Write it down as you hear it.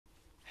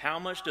How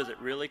much does it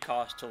really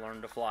cost to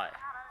learn to fly?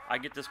 I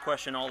get this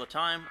question all the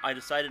time. I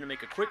decided to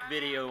make a quick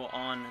video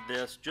on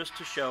this just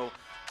to show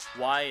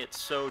why it's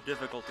so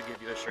difficult to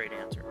give you a straight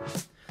answer.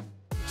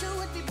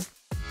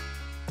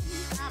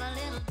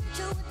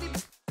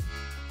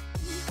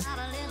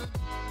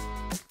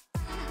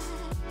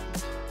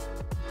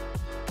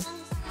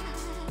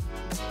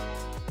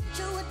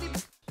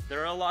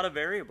 There are a lot of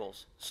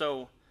variables,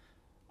 so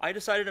I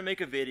decided to make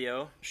a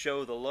video,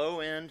 show the low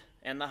end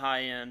and the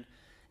high end,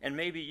 and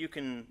maybe you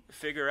can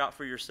figure out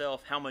for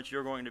yourself how much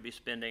you're going to be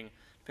spending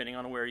depending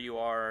on where you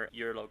are,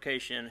 your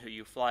location, who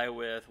you fly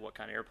with, what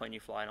kind of airplane you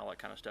fly, and all that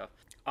kind of stuff.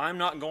 I'm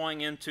not going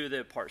into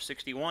the Part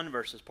 61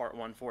 versus Part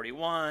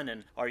 141,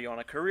 and are you on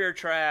a career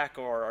track,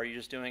 or are you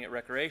just doing it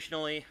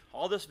recreationally?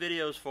 All this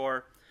video is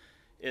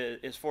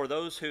for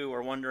those who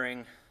are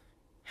wondering,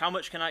 how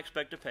much can I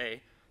expect to pay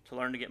to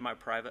learn to get my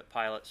private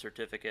pilot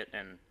certificate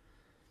and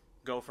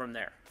go from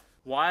there?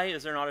 Why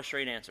is there not a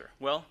straight answer?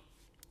 Well,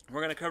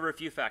 we're going to cover a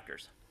few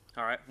factors.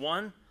 All right,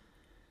 one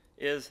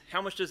is,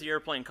 how much does the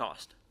airplane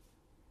cost?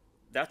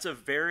 That's a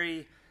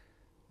very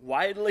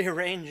widely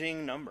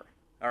ranging number.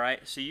 All right,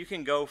 so you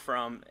can go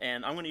from,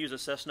 and I'm going to use a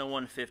Cessna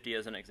 150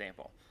 as an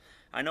example.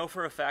 I know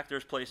for a fact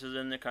there's places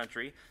in the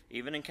country,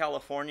 even in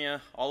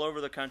California, all over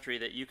the country,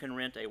 that you can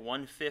rent a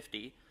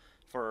 150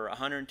 for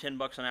 110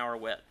 bucks an hour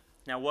wet.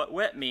 Now what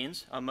wet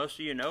means, most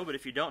of you know, but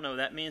if you don't know,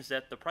 that means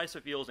that the price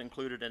of fuel is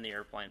included in the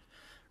airplane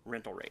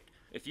rental rate.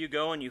 If you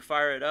go and you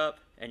fire it up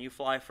and you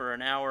fly for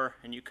an hour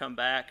and you come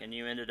back and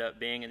you ended up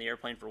being in the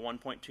airplane for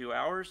 1.2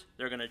 hours,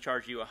 they're going to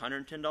charge you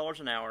 $110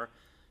 an hour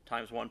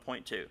times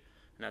 1.2, and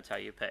that's how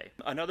you pay.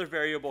 Another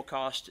variable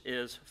cost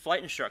is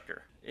flight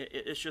instructor.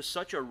 It's just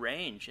such a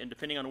range, and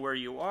depending on where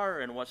you are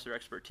and what's their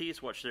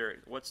expertise, what's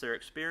their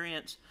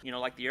experience, you know,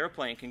 like the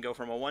airplane can go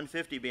from a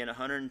 150 being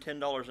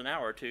 $110 an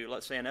hour to,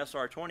 let's say, an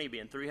SR-20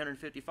 being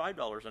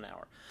 $355 an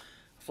hour.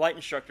 Flight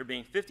instructor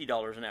being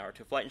 $50 an hour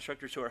to flight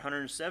instructors who are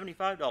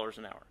 $175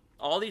 an hour.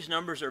 All these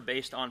numbers are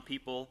based on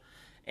people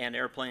and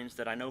airplanes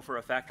that I know for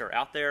a fact are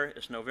out there.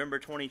 It's November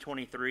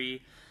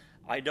 2023.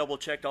 I double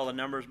checked all the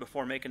numbers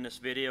before making this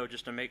video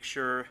just to make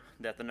sure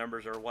that the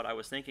numbers are what I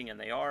was thinking, and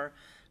they are.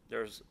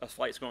 There's a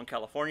flight going to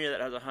California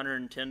that has a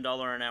 $110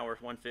 an hour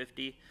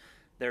 150.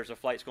 There's a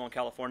flight going to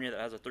California that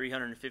has a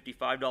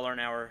 $355 an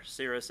hour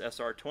Cirrus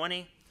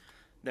SR-20.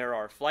 There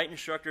are flight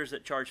instructors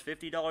that charge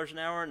 $50 an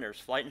hour, and there's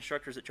flight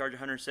instructors that charge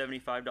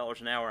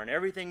 $175 an hour, and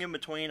everything in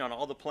between on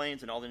all the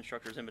planes and all the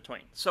instructors in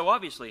between. So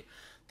obviously,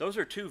 those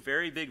are two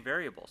very big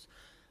variables.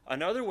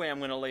 Another way I'm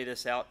going to lay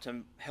this out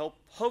to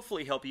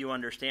hopefully help you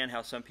understand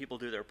how some people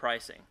do their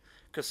pricing.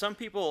 Because some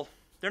people,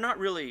 they're not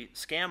really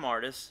scam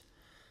artists,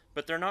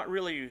 but they're not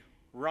really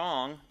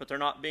wrong, but they're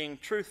not being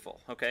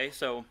truthful, okay?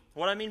 So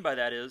what I mean by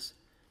that is,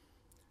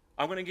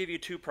 I'm going to give you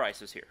two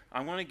prices here.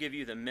 I'm going to give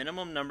you the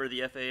minimum number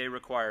the FAA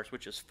requires,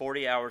 which is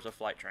 40 hours of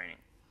flight training.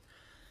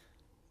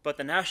 But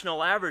the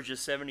national average is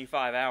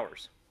 75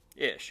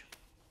 hours-ish.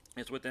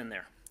 It's within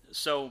there.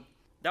 So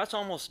that's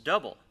almost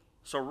double.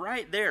 So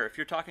right there, if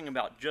you're talking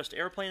about just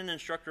airplane and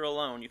instructor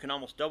alone, you can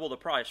almost double the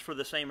price for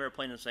the same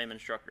airplane and same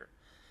instructor.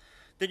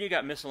 Then you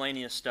got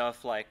miscellaneous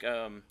stuff like,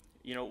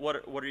 you know, what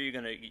are you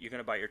going to, you're going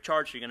to buy your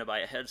charts, you're going to buy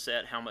a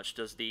headset, how much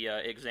does the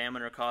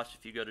examiner cost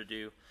if you go to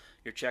do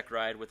your check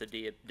ride with the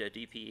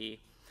DPE.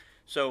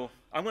 So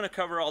I'm going to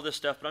cover all this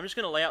stuff, but I'm just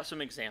going to lay out some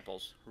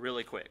examples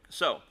really quick.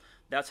 So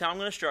that's how I'm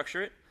going to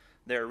structure it.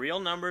 They're real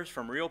numbers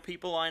from real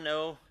people I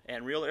know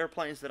and real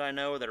airplanes that I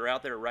know that are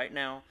out there right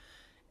now.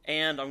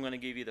 And I'm going to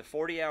give you the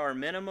 40-hour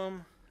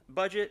minimum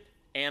budget,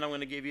 and I'm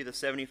going to give you the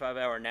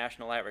 75-hour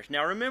national average.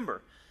 Now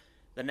remember,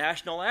 the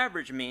national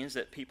average means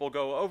that people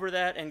go over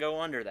that and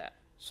go under that.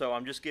 So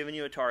I'm just giving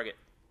you a target.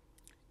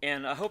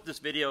 And I hope this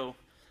video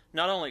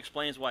not only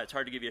explains why it's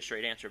hard to give you a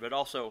straight answer, but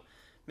also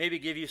maybe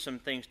give you some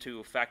things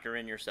to factor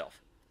in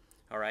yourself.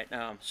 All right,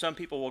 some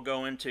people will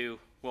go into,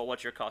 well,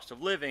 what's your cost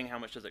of living? How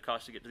much does it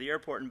cost to get to the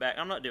airport and back?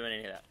 I'm not doing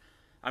any of that.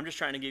 I'm just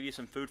trying to give you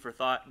some food for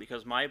thought,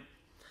 because my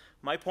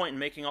point in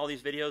making all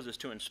these videos is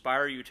to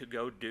inspire you to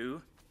go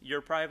do your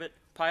private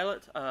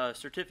pilot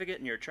certificate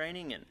and your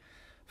training, and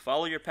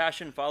follow your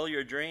passion, follow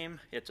your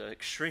dream. It's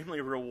extremely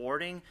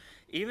rewarding.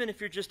 Even if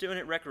you're just doing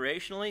it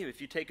recreationally,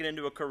 if you take it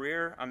into a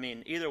career, I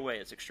mean, either way,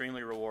 it's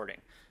extremely rewarding.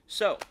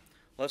 So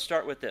let's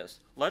start with this.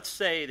 Let's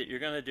say that you're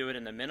going to do it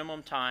in the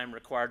minimum time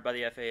required by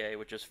the FAA,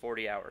 which is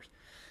 40 hours.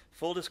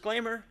 Full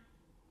disclaimer,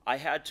 I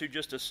had to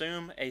just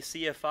assume a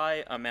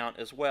CFI amount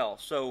as well.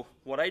 So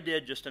what I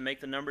did, just to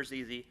make the numbers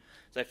easy,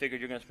 is I figured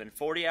you're going to spend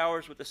 40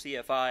 hours with the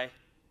CFI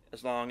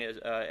as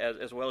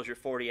well as your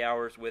 40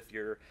 hours with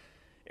your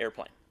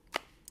airplane.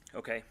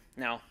 Okay,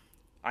 now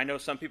I know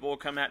some people will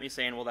come at me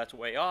saying, well, that's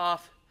way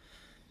off.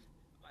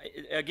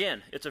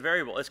 Again, it's a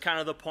variable. It's kind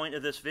of the point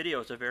of this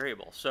video. It's a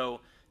variable. So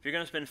if you're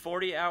going to spend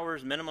 40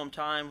 hours minimum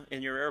time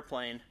in your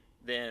airplane,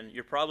 then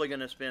you're probably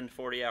going to spend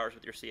 40 hours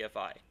with your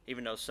CFI.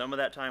 Even though some of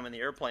that time in the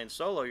airplane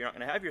solo, you're not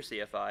going to have your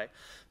CFI,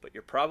 but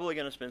you're probably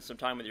going to spend some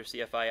time with your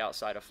CFI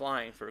outside of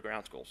flying for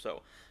ground school.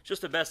 So it's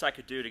just the best I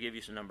could do to give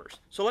you some numbers.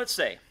 So let's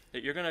say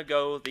that you're going to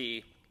go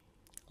the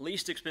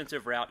least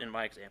expensive route in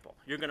my example.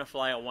 You're going to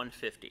fly a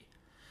 150.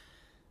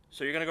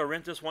 So you're going to go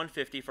rent this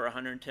 150 for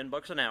 110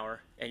 bucks an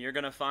hour, and you're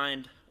going to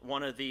find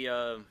one of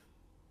the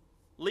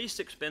least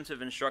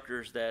expensive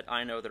instructors that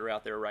I know that are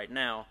out there right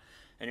now,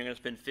 and you're going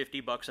to spend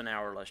 50 bucks an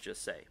hour, let's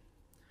just say.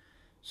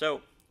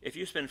 So if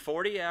you spend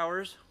 40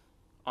 hours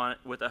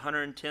with a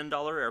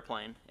 $110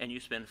 airplane, and you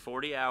spend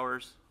 40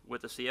 hours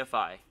with a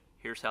CFI,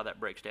 here's how that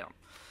breaks down.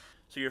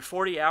 So your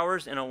 40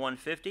 hours in a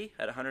 150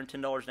 at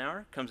 $110 an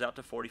hour comes out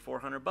to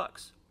 4,400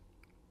 bucks.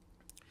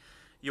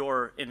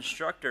 Your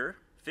instructor,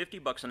 50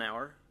 bucks an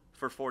hour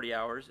for 40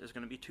 hours is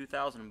going to be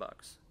 2,000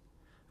 bucks.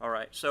 All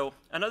right, so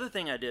another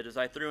thing I did is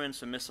I threw in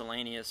some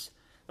miscellaneous,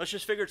 let's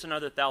just figure it's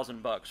another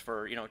 1,000 bucks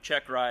for,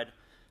 check ride,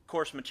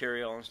 course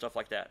material, and stuff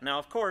like that. Now,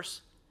 of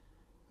course,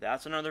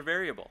 that's another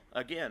variable.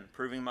 Again,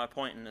 proving my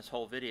point in this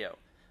whole video.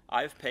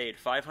 I've paid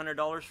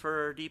 $500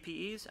 for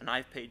DPEs, and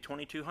I've paid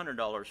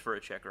 $2,200 for a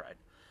check ride.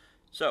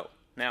 So,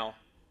 now,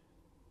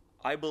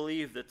 I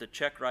believe that the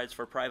check rides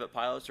for private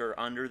pilots are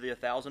under the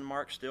 1,000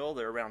 mark still.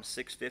 They're around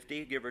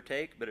 $650, give or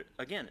take, but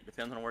again, it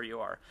depends on where you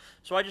are.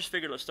 So I just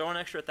figured let's throw an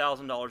extra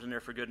 $1,000 in there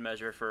for good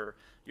measure for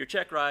your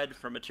check ride,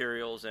 for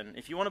materials, and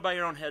if you want to buy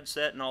your own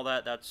headset and all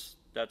that, that's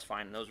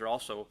fine. And those are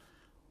also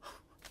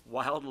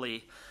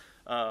wildly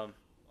on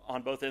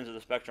both ends of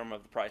the spectrum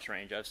of the price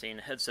range. I've seen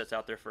headsets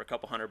out there for a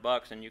couple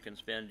 $100, and you can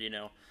spend,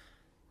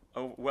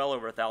 well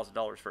over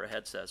 $1,000 for a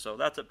headset. So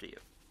that's up to you.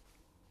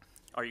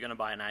 Are you going to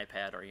buy an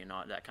iPad? Are you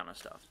not? That kind of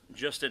stuff.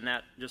 Just in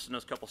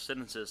those couple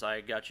sentences,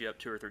 I got you up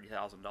 $2,000 or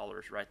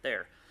 $3,000 right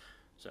there.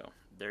 So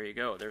there you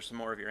go. There's some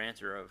more of your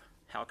answer of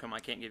how come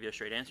I can't give you a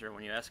straight answer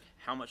when you ask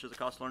how much does it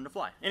cost to learn to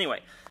fly. Anyway,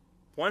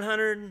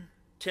 $110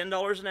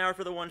 an hour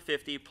for the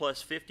 150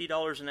 plus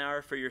 $50 an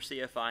hour for your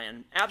CFI,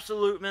 and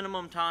absolute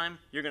minimum time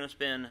you're going to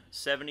spend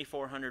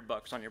 7,400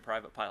 bucks on your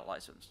private pilot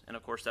license. And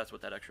of course, that's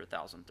what that extra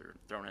 1,000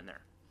 thrown in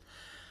there.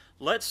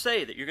 Let's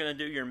say that you're going to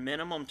do your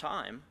minimum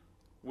time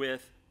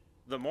with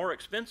the more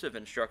expensive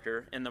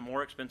instructor in the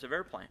more expensive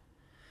airplane.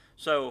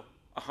 So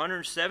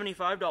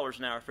 $175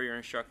 an hour for your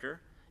instructor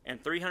and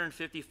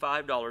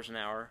 $355 an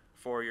hour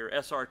for your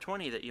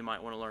SR-20 that you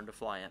might want to learn to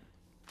fly in.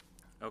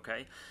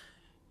 Okay,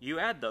 you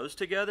add those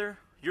together,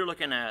 you're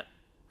looking at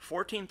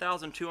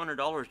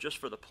 $14,200 just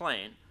for the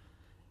plane,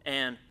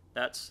 and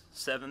that's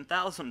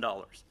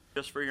 $7,000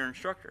 just for your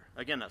instructor.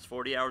 Again, that's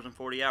 40 hours and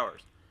 40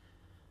 hours.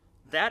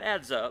 That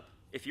adds up,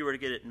 if you were to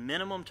get it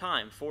minimum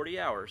time, 40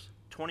 hours,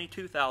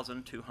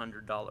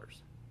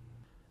 $22,200.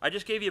 I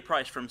just gave you a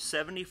price from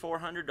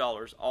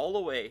 $7,400 all the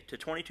way to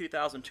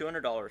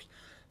 $22,200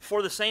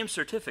 for the same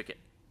certificate,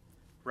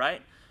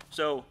 right?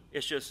 So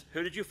it's just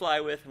who did you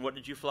fly with and what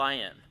did you fly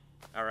in,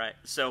 all right?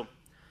 So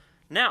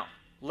now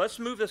let's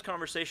move this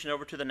conversation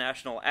over to the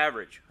national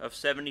average of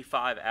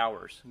 75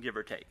 hours, give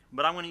or take.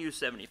 But I'm going to use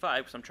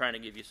 75 because I'm trying to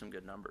give you some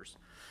good numbers.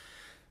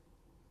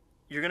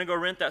 You're going to go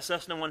rent that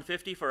Cessna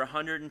 150 for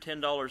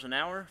 $110 an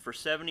hour for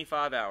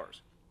 75 hours.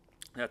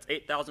 That's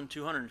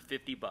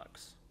 8,250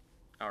 bucks.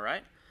 All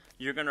right.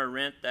 You're going to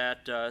rent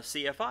that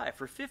CFI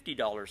for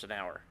 $50 an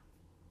hour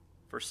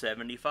for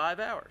 75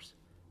 hours.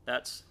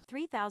 That's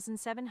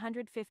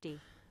 3,750.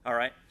 All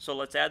right. So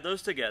let's add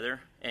those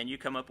together, and you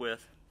come up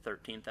with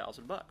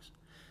 13,000 bucks.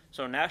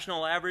 So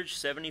national average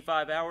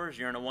 75 hours.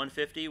 You're in a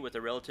 150 with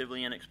a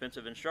relatively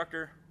inexpensive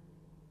instructor.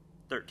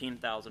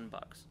 13,000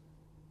 bucks.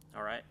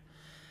 All right.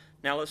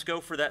 Now let's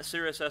go for that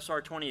Cirrus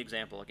SR-20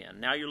 example again.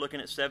 Now you're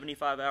looking at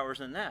 75 hours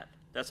in that.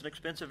 That's an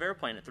expensive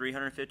airplane at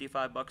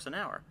 355 bucks an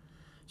hour.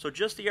 So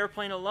just the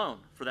airplane alone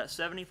for that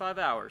 75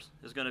 hours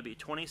is going to be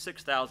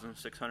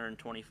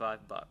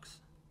 26,625 bucks.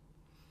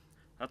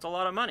 That's a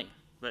lot of money,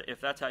 but if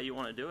that's how you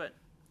want to do it,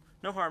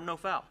 no harm, no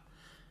foul.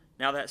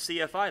 Now that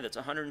CFI that's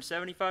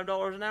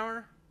 $175 an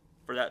hour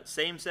for that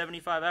same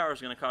 75 hours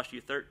is going to cost you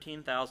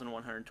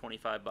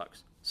 13,125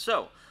 bucks.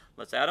 So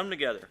let's add them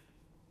together.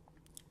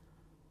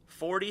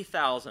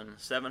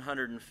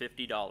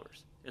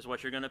 $40,750 is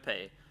what you're going to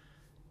pay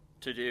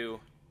to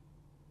do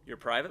your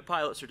private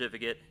pilot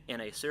certificate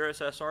in a Cirrus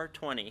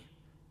SR-20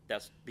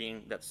 that's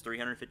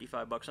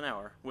 355 bucks an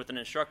hour with an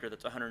instructor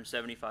that's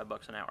 175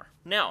 bucks an hour.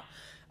 Now,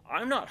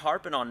 I'm not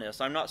harping on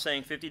this. I'm not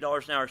saying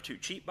 $50 an hour is too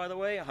cheap, by the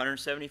way.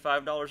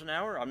 $175 an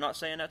hour, I'm not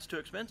saying that's too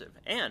expensive.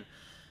 And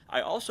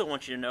I also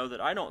want you to know that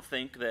I don't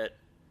think that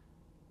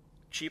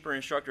cheaper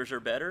instructors are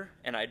better,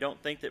 and I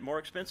don't think that more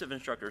expensive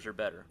instructors are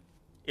better.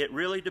 It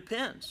really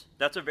depends.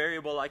 That's a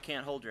variable I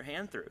can't hold your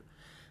hand through.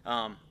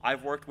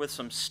 I've worked with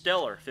some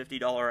stellar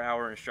 $50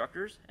 hour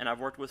instructors, and I've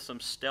worked with some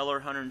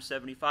stellar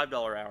 $175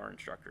 hour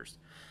instructors.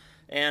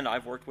 And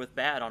I've worked with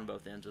bad on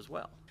both ends as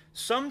well.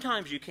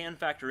 Sometimes you can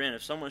factor in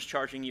if someone's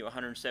charging you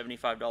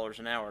 $175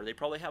 an hour, they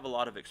probably have a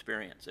lot of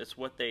experience. It's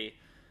what they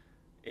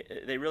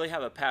really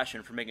have a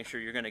passion for making sure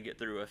you're going to get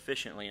through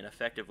efficiently and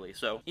effectively.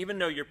 So even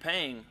though you're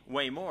paying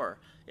way more,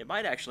 it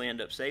might actually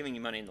end up saving you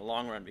money in the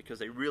long run because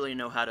they really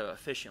know how to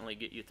efficiently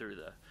get you through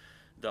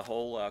the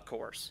whole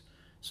course.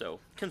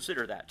 So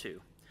consider that too.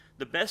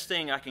 The best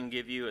thing I can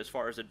give you as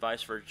far as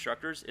advice for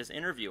instructors is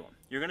interview them.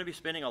 You're going to be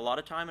spending a lot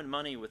of time and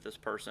money with this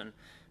person.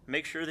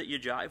 Make sure that you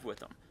jive with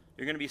them.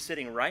 You're going to be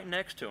sitting right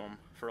next to them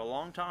for a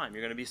long time.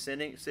 You're going to be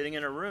sitting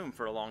in a room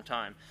for a long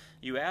time.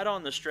 You add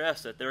on the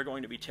stress that they're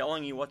going to be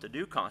telling you what to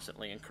do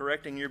constantly and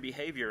correcting your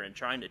behavior and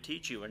trying to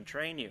teach you and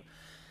train you.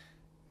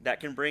 That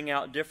can bring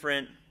out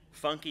different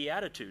funky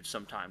attitudes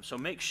sometimes. So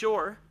make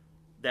sure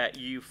that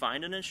you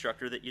find an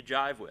instructor that you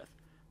jive with,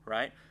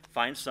 right?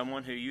 Find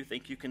someone who you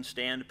think you can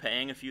stand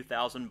paying a few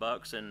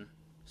 $1,000 and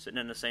sitting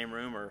in the same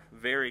room or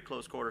very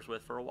close quarters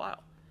with for a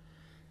while.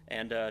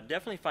 And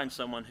definitely find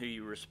someone who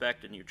you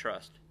respect and you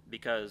trust,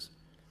 because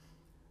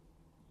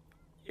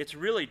it's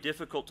really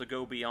difficult to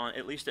go beyond,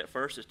 at least at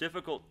first, it's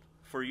difficult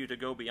for you to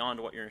go beyond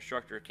what your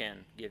instructor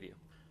can give you.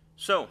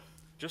 So,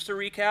 just to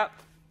recap,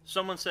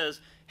 someone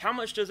says, how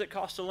much does it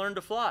cost to learn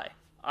to fly?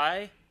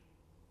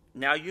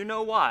 Now you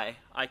know why.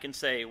 I can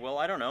say, well,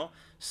 I don't know,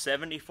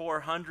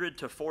 $7,400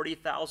 to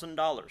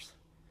 $40,000.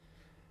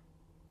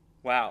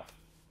 Wow,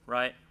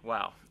 right?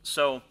 Wow.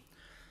 So,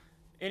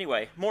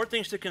 anyway, more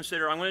things to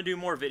consider. I'm going to do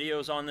more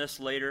videos on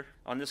this later,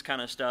 on this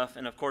kind of stuff.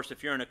 And of course,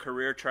 if you're in a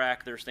career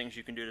track, there's things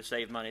you can do to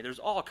save money. There's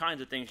all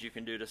kinds of things you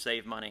can do to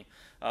save money.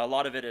 A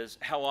lot of it is,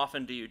 how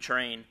often do you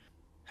train?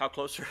 How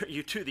close are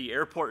you to the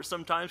airport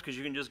sometimes? Because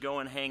you can just go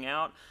and hang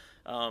out.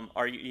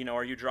 Are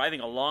you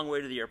driving a long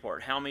way to the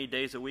airport? How many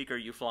days a week are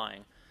you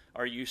flying?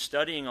 Are you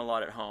studying a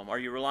lot at home? Are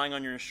you relying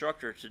on your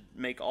instructor to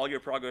make all your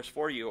progress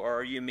for you? Or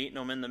are you meeting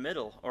them in the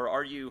middle? Or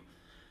are you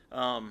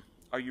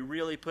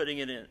really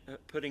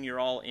putting your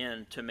all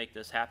in to make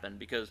this happen?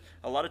 Because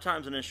a lot of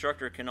times an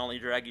instructor can only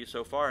drag you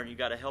so far, and you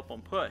got to help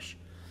them push.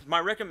 My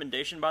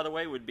recommendation, by the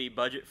way, would be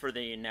budget for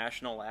the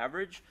national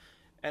average,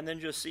 and then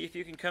just see if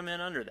you can come in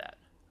under that,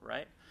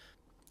 right?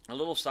 A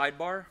little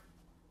sidebar,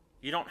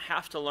 you don't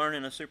have to learn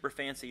in a super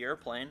fancy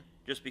airplane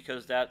just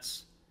because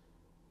that's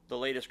the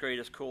latest,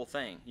 greatest, cool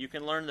thing. You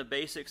can learn the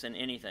basics in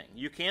anything.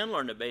 You can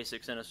learn the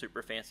basics in a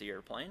super fancy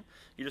airplane.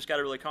 You just got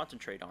to really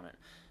concentrate on it.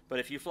 But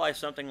if you fly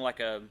something like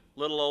a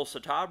little old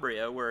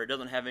Citabria where it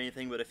doesn't have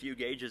anything but a few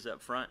gauges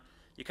up front,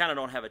 you kind of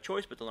don't have a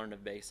choice but to learn the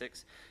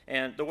basics.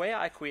 And the way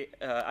I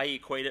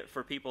equate it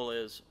for people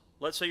is,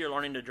 let's say you're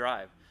learning to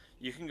drive.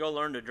 You can go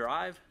learn to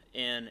drive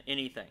in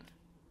anything,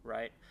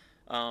 right?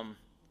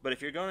 But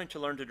if you're going to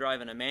learn to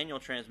drive in a manual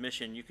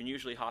transmission, you can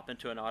usually hop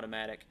into an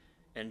automatic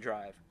and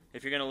drive.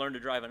 If you're going to learn to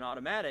drive an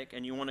automatic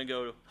and you want to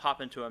go hop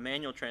into a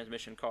manual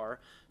transmission car,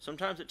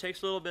 sometimes it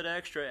takes a little bit of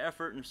extra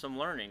effort and some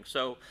learning.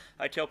 So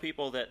I tell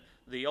people that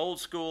the old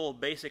school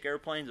basic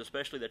airplanes,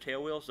 especially the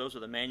tail wheels, those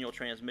are the manual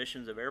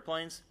transmissions of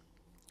airplanes,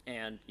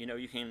 and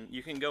you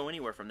can go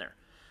anywhere from there.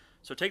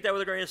 So take that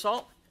with a grain of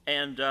salt,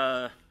 and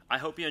I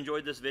hope you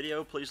enjoyed this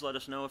video. Please let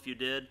us know if you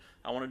did.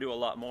 I want to do a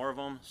lot more of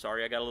them.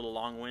 Sorry I got a little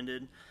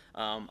long-winded.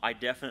 I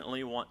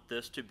definitely want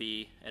this to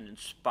be an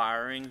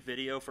inspiring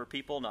video for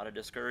people, not a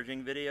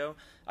discouraging video.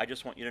 I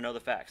just want you to know the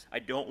facts. I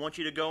don't want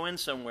you to go in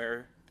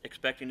somewhere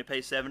expecting to pay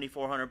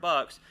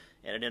 $7,400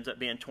 and it ends up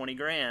being 20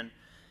 grand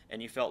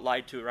and you felt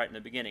lied to right in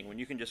the beginning. When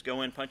you can just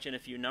go in, punch in a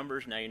few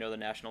numbers, now you know the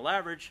national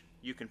average,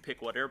 you can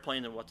pick what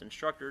airplane and what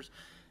instructors,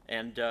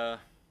 and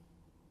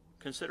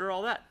consider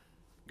all that.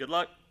 Good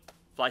luck.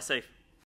 Fly safe.